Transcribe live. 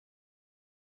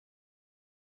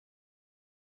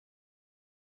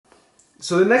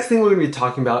So the next thing we're going to be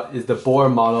talking about is the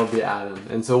Bohr model of the atom.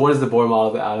 And so what is the Bohr model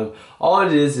of the atom? All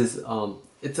it is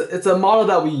it's a model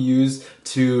that we use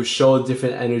to show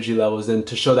different energy levels and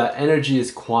to show that energy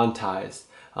is quantized.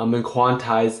 And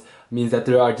quantized means that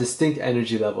there are distinct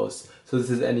energy levels. So this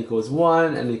is n equals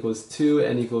 1, n equals 2,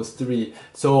 n equals 3.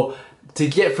 So to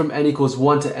get from n equals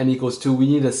 1 to n equals 2, we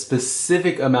need a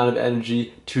specific amount of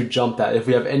energy to jump that. If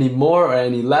we have any more or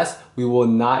any less, we will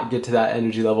not get to that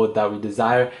energy level that we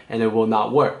desire, and it will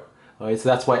not work. Okay, so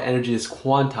that's why energy is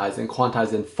quantized, and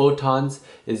quantized in photons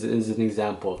is an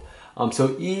example.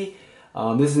 So E,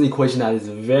 this is an equation that is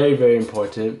very, very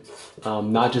important,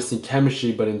 not just in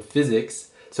chemistry, but in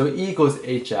physics. So E equals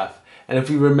HF. And if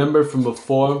we remember from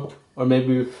before, or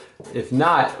maybe if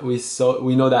not, we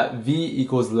know that V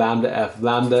equals lambda F.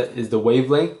 Lambda is the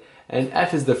wavelength, and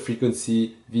F is the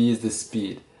frequency, V is the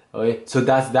speed. Okay, so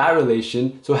that's that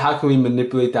relation. So how can we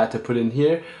manipulate that to put in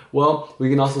here? Well, we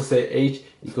can also say H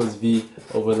equals V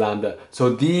over lambda.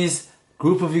 So these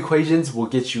group of equations will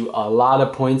get you a lot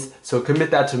of points, so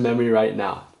commit that to memory right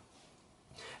now.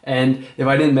 And if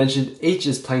I didn't mention, H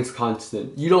is Planck's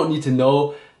constant. You don't need to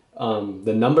know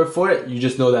the number for it, you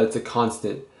just know that it's a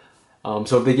constant.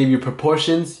 So if they give you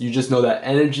proportions, you just know that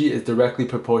energy is directly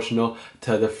proportional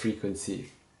to the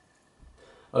frequency.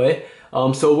 Okay,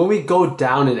 so when we go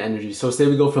down in energy, so say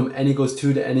we go from n equals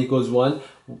 2 to n equals 1,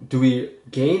 do we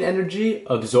gain energy,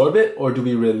 absorb it, or do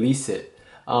we release it?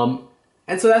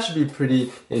 And so that should be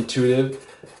pretty intuitive.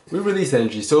 We release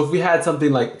energy. So if we had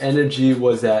something like energy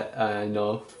was at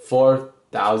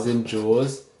 4,000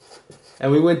 joules,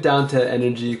 and we went down to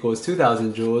energy equals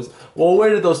 2,000 joules, well, where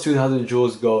did those 2,000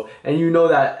 joules go? And you know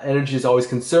that energy is always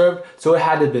conserved, so it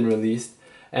had to have been released.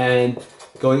 And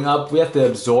going up, we have to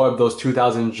absorb those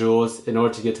 2,000 joules in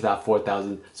order to get to that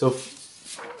 4,000. So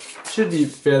should be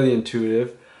fairly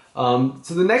intuitive. So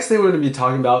the next thing we're going to be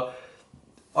talking about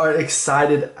are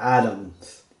excited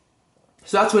atoms.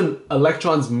 So that's when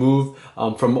electrons move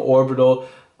from orbital,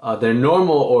 their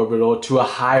normal orbital, to a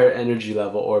higher energy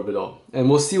level orbital. And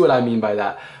we'll see what I mean by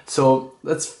that. So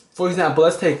for example,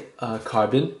 let's take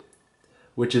carbon,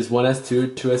 which is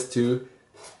 1s2, 2s2,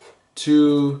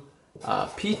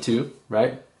 2p2,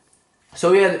 right?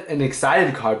 So we had an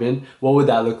excited carbon. What would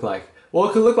that look like? Well,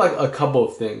 it could look like a couple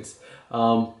of things.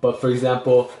 But for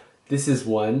example, this is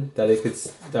one that we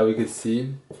could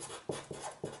see.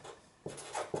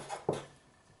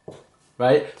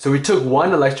 Right? So we took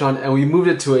one electron and we moved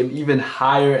it to an even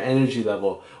higher energy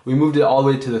level. We moved it all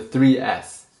the way to the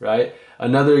 3s, right?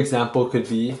 Another example could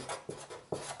be,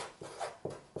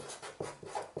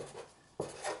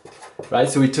 right?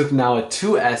 So we took now a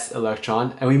 2s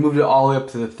electron and we moved it all the way up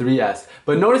to the 3s.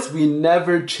 But notice we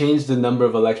never changed the number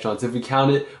of electrons. If we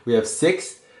count it, we have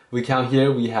 6. We count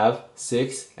here, we have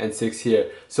 6 and 6 here.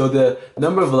 So the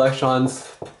number of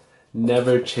electrons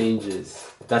never changes.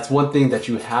 That's one thing that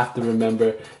you have to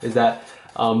remember, is that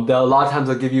a lot of times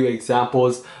they'll give you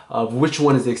examples of which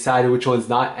one is excited, which one's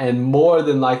not, and more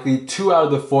than likely 2 out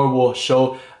of the 4 will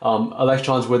show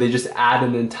electrons where they just add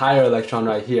an entire electron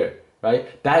right here,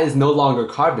 right? That is no longer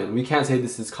carbon. We can't say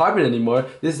this is carbon anymore.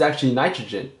 This is actually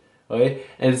nitrogen, okay?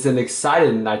 And it's an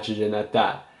excited nitrogen at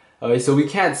that. Okay, so we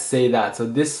can't say that. So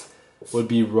this would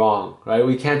be wrong, right?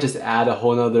 We can't just add a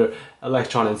whole nother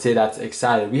electron and say that's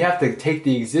excited. We have to take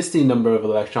the existing number of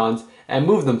electrons and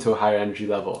move them to a higher energy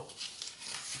level.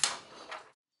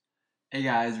 Hey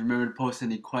guys, remember to post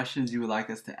any questions you would like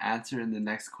us to answer in the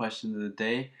next question of the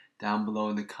day down below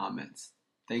in the comments.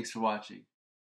 Thanks for watching.